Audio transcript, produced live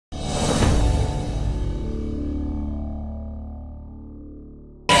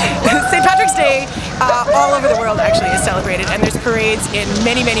Day all over the world actually is celebrated, and there's parades in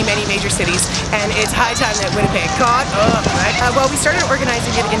many major cities, and it's high time that Winnipeg caught up, right? Well, we started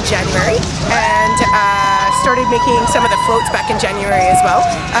organizing it in January, and started making some of the floats back in January as well.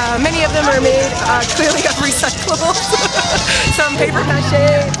 Many of them are made clearly of recyclables. Some paper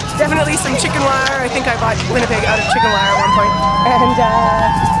mache, definitely some chicken wire. I think I bought Winnipeg out of chicken wire at one point,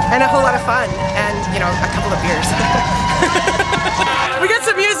 and a whole lot of fun, and you know, a couple of beers. We got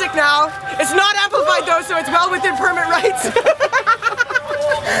some music now. It's not amplified though, so it's well within permit rights.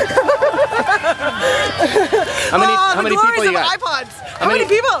 How many people you got? iPods. How many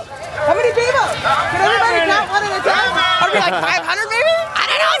people? How many people? Can everybody count one at a time? Are we like 500 maybe? I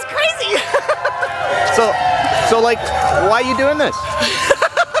don't know, it's crazy. So like, why are you doing this?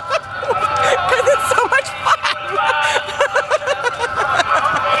 Because it's so much fun.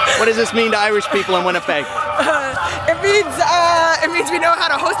 What does this mean to Irish people in Winnipeg? It means we know how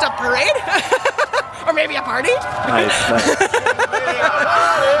to host a parade. Or maybe a party. Nice.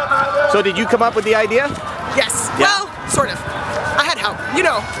 So did you come up with the idea? Yes. Yeah. Well, sort of. I had help. You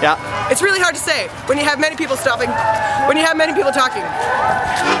know. Yeah. It's really hard to say when you have many people stopping, when you have many people talking.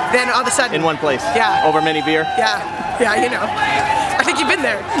 Then all of a sudden. In one place. Yeah. Over many beer. Yeah. Yeah. You know. I think you've been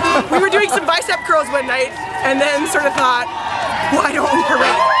there. We were doing some bicep curls one night, and then sort of thought, why don't we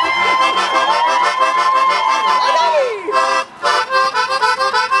parade?